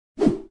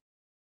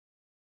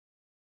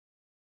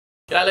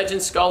G'day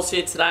Legends, Scollay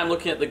here. Today I'm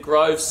looking at the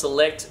Grove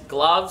Select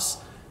gloves.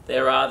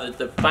 They're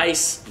the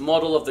base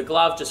model of the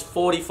glove, just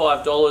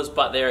 $45,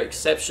 but they're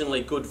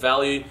exceptionally good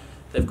value.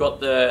 They've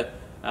got the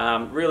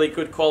really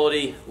good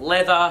quality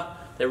leather.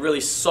 They're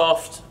really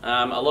soft.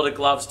 A lot of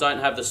gloves don't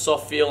have the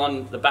soft feel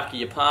on the back of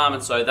your palm,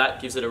 and so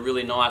that gives it a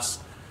really nice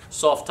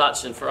soft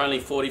touch. And for only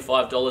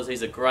 $45,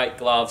 these are great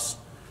gloves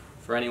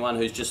for anyone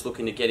who's just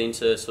looking to get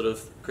into sort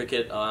of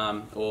cricket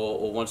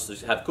or wants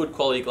to have good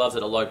quality gloves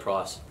at a low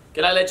price.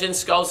 G'day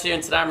Legends, Scollay here,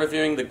 and today I'm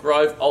reviewing the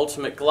Grove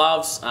Ultimate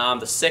gloves,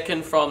 the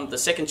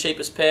second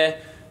cheapest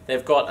pair.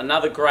 They've got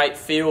another great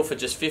feel for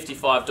just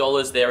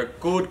 $55. They're a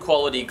good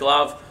quality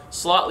glove,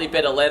 slightly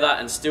better leather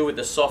and still with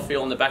the soft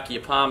feel on the back of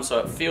your palm, so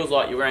it feels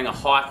like you're wearing a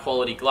high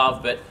quality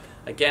glove, but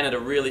again at a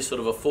really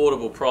sort of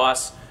affordable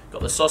price.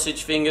 Got the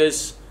sausage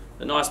fingers,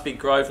 the nice big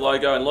Grove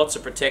logo, and lots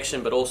of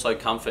protection but also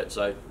comfort,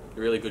 so a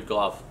really good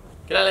glove.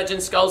 G'day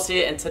Legends, Scollay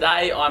here, and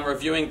today I'm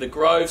reviewing the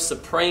Grove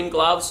Supreme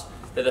gloves.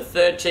 They're the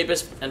third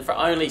cheapest, and for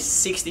only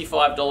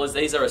 $65.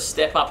 These are a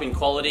step up in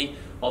quality.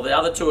 While the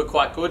other two are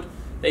quite good,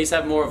 these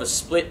have more of a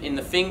split in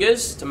the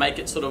fingers to make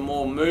it sort of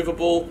more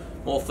movable,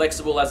 more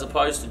flexible, as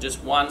opposed to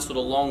just one sort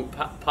of long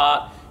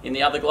part in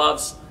the other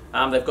gloves.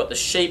 They've got the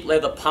sheep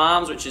leather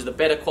palms, which is the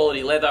better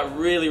quality leather,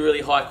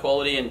 really high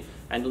quality and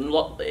a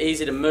lot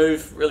easy to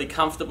move, really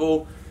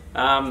comfortable.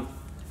 And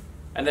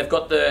they've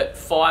got the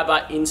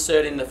fibre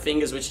insert in the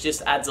fingers, which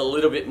just adds a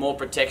little bit more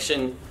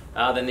protection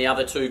than the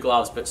other two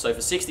gloves. But so for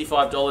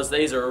 $65,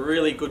 these are a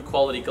really good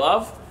quality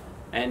glove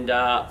and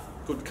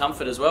good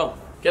comfort as well.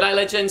 G'day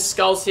Legends,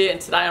 Scollay here, and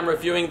today I'm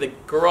reviewing the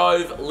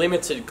Grove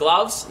Limited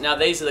gloves. Now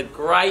these are the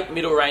great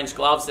middle range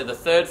gloves. They're the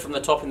third from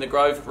the top in the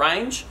Grove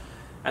range.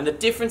 And the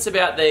difference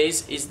about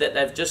these is that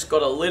they've just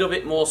got a little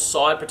bit more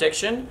side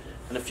protection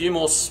and a few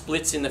more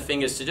splits in the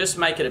fingers to just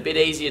make it a bit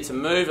easier to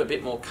move, a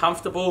bit more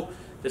comfortable.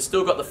 They've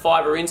still got the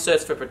fibre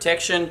inserts for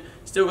protection,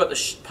 still got the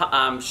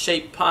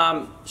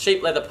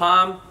sheep leather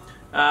palm,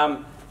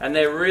 and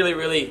they're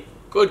really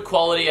good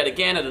quality at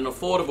an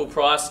affordable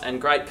price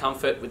and great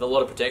comfort with a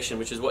lot of protection,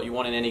 which is what you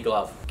want in any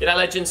glove. G'day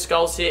Legends,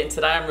 Scollay here, and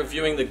today I'm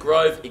reviewing the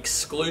Grove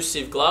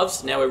exclusive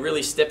gloves. Now we're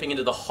really stepping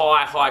into the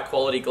high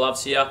quality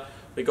gloves here.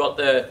 We got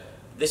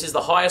this is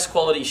the highest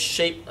quality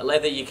sheep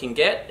leather you can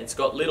get. It's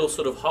got little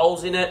sort of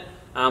holes in it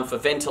for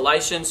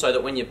ventilation, so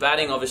that when you're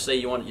batting, obviously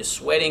you're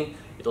sweating,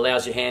 it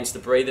allows your hands to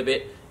breathe a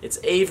bit.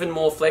 It's even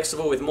more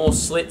flexible with more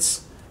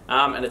slits,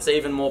 and it's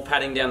even more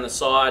padding down the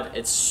side.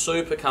 It's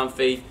super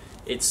comfy.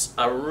 It's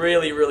a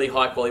really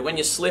high quality. When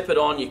you slip it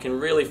on, you can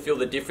really feel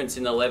the difference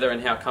in the leather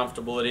and how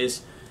comfortable it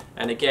is.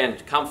 And again,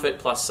 comfort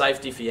plus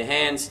safety for your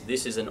hands.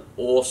 This is an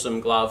awesome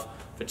glove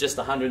for just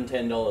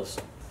 $110.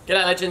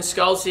 G'day Legends,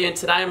 Scollay here, and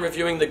today I'm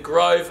reviewing the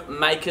Grove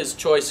Maker's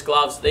Choice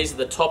gloves. These are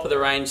the top of the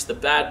range, the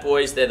bad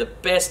boys. They're the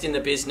best in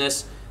the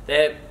business.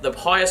 They're the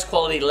highest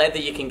quality leather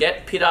you can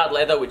get, Pittard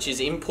leather, which is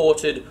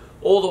imported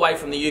all the way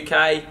from the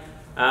UK.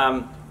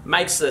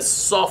 Makes a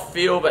soft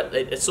feel, but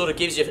it sort of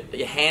gives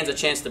your hands a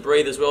chance to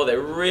breathe as well. They're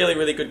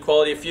really good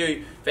quality. A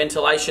few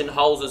ventilation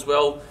holes as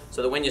well,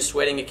 so that when you're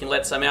sweating you can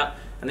let some out.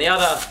 And the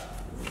other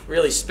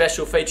really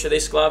special feature of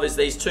this glove is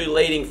these two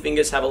leading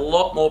fingers have a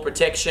lot more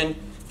protection.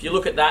 If you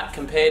look at that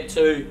compared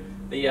to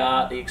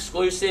the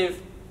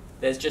exclusive,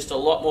 there's just a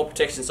lot more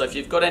protection. So if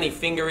you've got any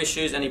finger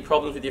issues, any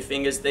problems with your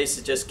fingers,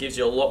 this just gives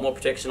you a lot more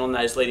protection on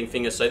those leading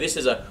fingers. So this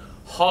is a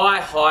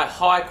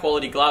high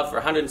quality glove for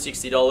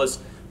 $160,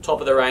 top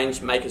of the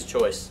range, Maker's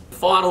Choice. The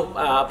final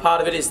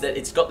part of it is that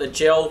it's got the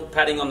gel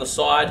padding on the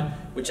side,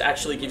 which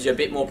actually gives you a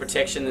bit more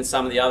protection than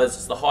some of the others.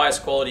 It's the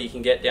highest quality you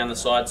can get down the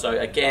side. So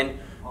again,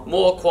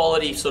 more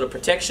quality sort of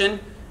protection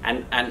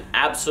and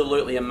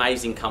absolutely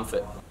amazing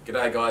comfort.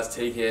 G'day guys,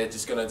 T here.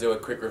 Just going to do a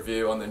quick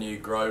review on the new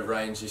Grove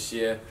range this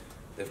year.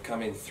 They've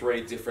come in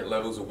 3 different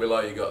levels of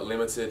willow. You've got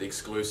Limited,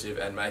 Exclusive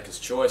and Maker's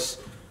Choice.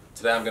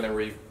 Today I'm going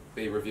to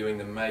be reviewing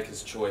the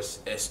Maker's Choice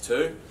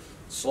S2.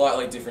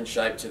 Slightly different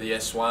shape to the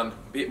S1.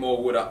 Bit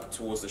more wood up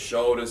towards the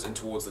shoulders and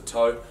towards the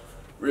toe.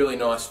 Really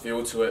nice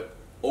feel to it.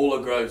 All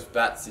of Grove's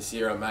bats this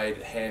year are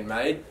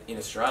handmade in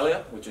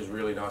Australia, which is a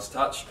really nice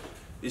touch.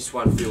 This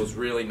one feels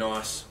really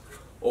nice.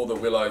 All the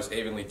willows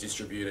evenly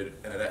distributed,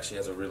 and it actually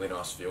has a really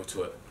nice feel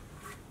to it.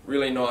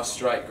 Really nice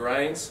straight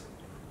grains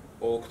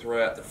all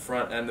throughout the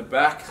front and the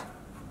back.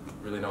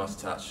 Really nice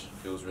touch,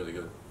 feels really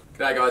good.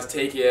 G'day guys,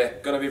 T here.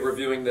 Going to be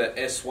reviewing the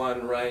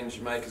S1 range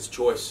Maker's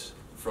Choice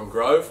from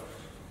Grove.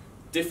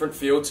 Different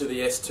feel to the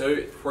S2,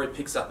 it probably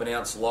picks up an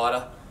ounce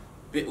lighter.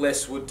 Bit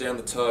less wood down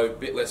the toe,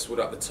 bit less wood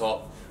up the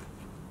top.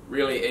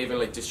 Really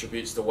evenly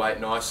distributes the weight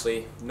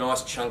nicely.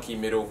 Nice chunky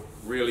middle,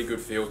 really good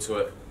feel to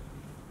it.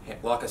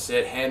 Like I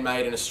said,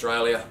 handmade in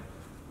Australia.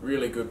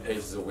 Really good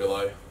pieces of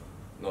willow.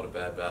 Not a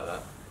bad about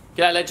that.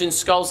 G'day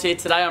Legends, Scollay here.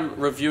 Today I'm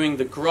reviewing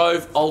the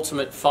Grove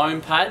Ultimate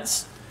Foam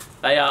Pads.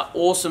 They are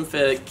awesome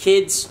for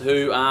kids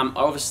who are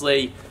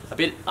obviously a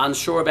bit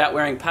unsure about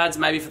wearing pads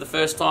maybe for the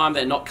first time.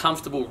 They're not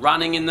comfortable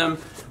running in them.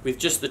 With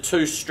just the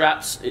 2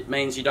 straps, it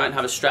means you don't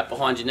have a strap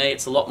behind your knee.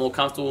 It's a lot more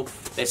comfortable.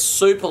 They're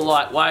super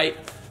lightweight.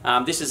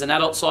 This is an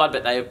adult side,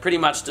 but they are pretty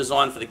much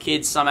designed for the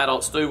kids. Some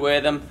adults do wear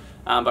them.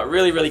 but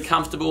really, really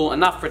comfortable,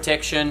 enough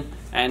protection,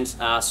 and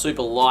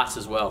super light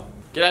as well.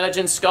 G'day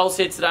legends, Skulls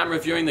here. Today I'm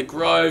reviewing the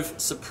Grove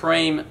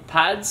Supreme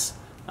pads.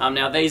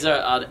 Now these are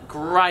a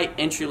great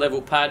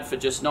entry-level pad for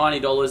just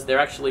 $90. They're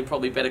actually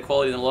probably better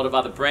quality than a lot of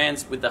other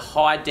brands with the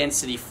high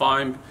density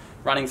foam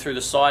running through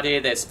the side here.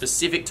 They're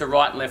specific to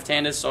right and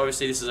left-handers, so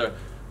obviously this is a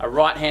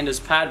right-hander's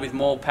pad with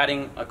more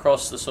padding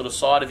across the sort of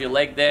side of your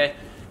leg there.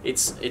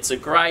 It's a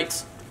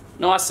great,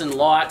 nice and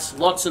light,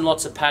 lots and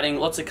lots of padding,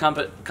 lots of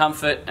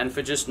comfort, and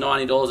for just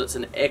 $90 it's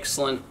an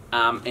excellent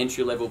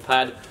entry-level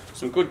pad.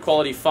 Some good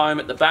quality foam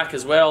at the back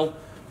as well,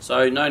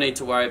 so no need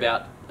to worry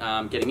about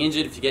getting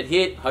injured if you get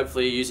hit.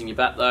 Hopefully you're using your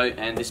bat though,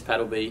 and this pad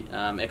will be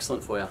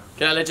excellent for you.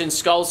 G'day legends,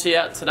 Skulls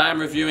here. Today I'm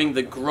reviewing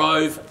the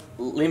Grove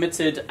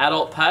Limited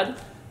Adult Pad.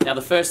 Now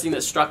the first thing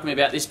that struck me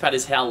about this pad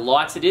is how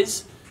light it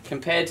is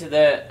compared to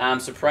the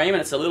Supreme,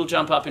 and it's a little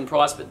jump up in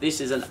price, but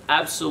this is an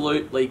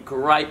absolutely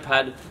great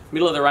pad,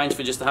 middle of the range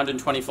for just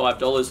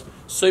 $125.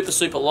 Super,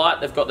 super light.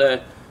 They've got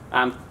the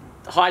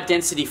high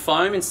density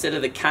foam instead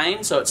of the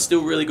cane, so it's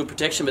still really good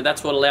protection, but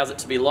that's what allows it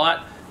to be light.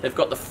 They've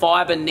got the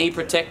fibre knee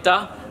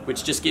protector,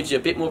 which just gives you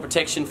a bit more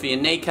protection for your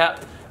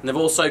kneecap, and they've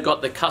also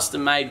got the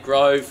custom-made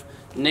Grove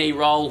knee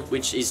roll,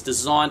 which is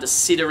designed to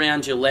sit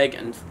around your leg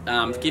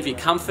and give you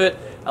comfort,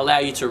 allow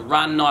you to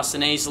run nice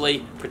and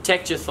easily,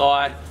 protect your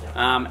thigh,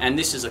 and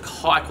this is a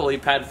high-quality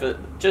pad for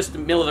just the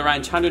middle of the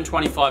range,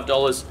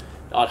 $125.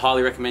 I'd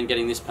highly recommend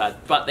getting this pad,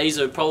 but these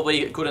are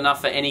probably good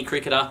enough for any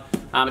cricketer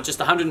at just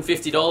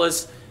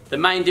 $150. The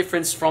main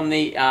difference from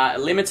the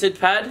limited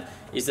pad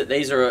is that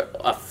these are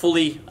a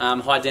fully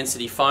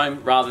high-density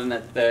foam rather than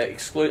that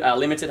the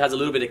limited has a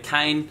little bit of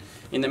cane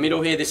in the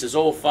middle here. This is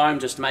all foam,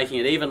 just making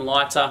it even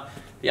lighter.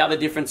 The other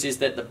difference is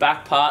that the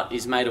back part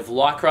is made of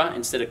lycra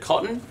instead of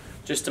cotton,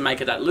 just to make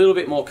it that little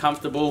bit more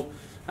comfortable.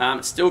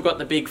 It's still got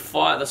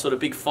the sort of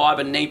big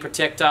fibre knee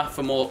protector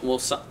for more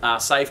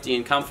safety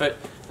and comfort,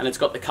 and it's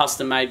got the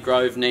custom-made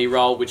Grove knee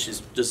roll, which is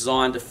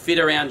designed to fit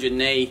around your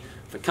knee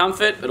for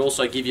comfort, but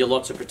also give you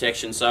lots of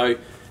protection. So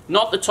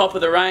not the top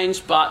of the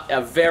range, but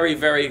a very,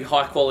 very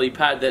high quality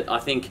pad that I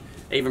think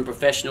even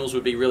professionals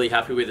would be really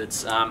happy with.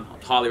 It's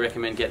highly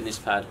recommend getting this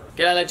pad.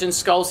 G'day legends,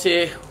 Skulls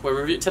here.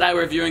 Today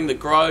we're reviewing the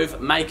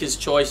Grove Maker's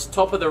Choice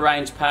top of the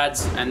range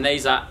pads, and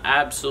these are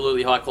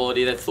absolutely high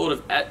quality. They've thought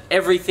of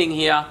everything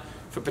here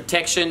for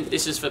protection.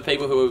 This is for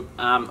people who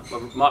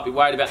might be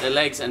worried about their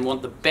legs and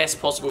want the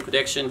best possible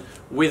protection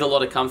with a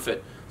lot of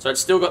comfort. So it's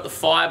still got the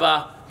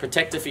fibre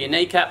protector for your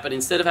kneecap, but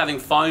instead of having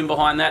foam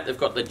behind that, they've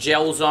got the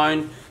gel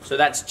zone. So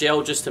that's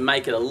gel just to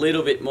make it a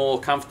little bit more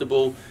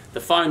comfortable.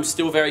 The foam's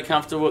still very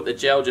comfortable, but the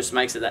gel just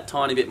makes it that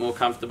tiny bit more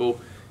comfortable.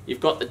 You've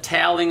got the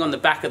toweling on the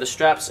back of the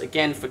straps,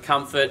 again for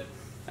comfort.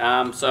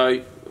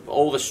 So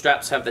all the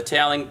straps have the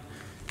toweling.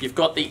 You've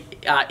got the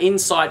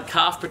inside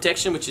calf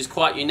protection, which is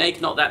quite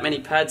unique. Not that many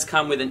pads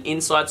come with an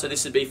inside, so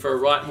this would be for a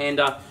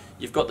right-hander.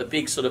 You've got the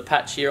big sort of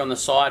patch here on the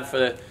side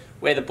for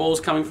where the ball's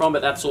coming from,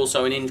 but that's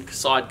also an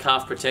inside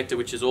calf protector,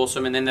 which is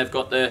awesome. And then they've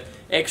got the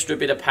extra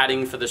bit of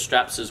padding for the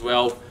straps as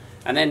well.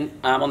 And then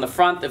on the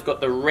front, they've got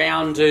the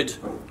rounded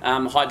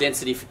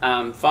high-density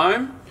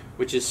foam,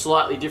 which is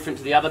slightly different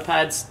to the other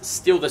pads.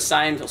 Still the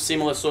same or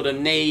similar sort of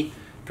knee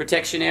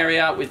protection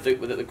area with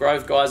the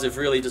Grove guys have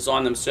really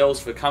designed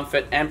themselves for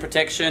comfort and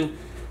protection.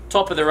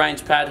 Top of the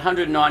range pad,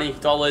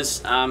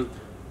 $190.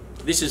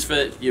 This is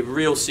for your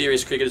real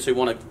serious cricketers who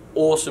want an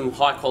awesome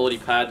high quality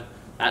pad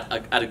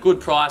at a good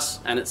price,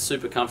 and it's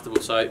super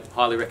comfortable, so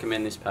highly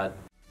recommend this pad.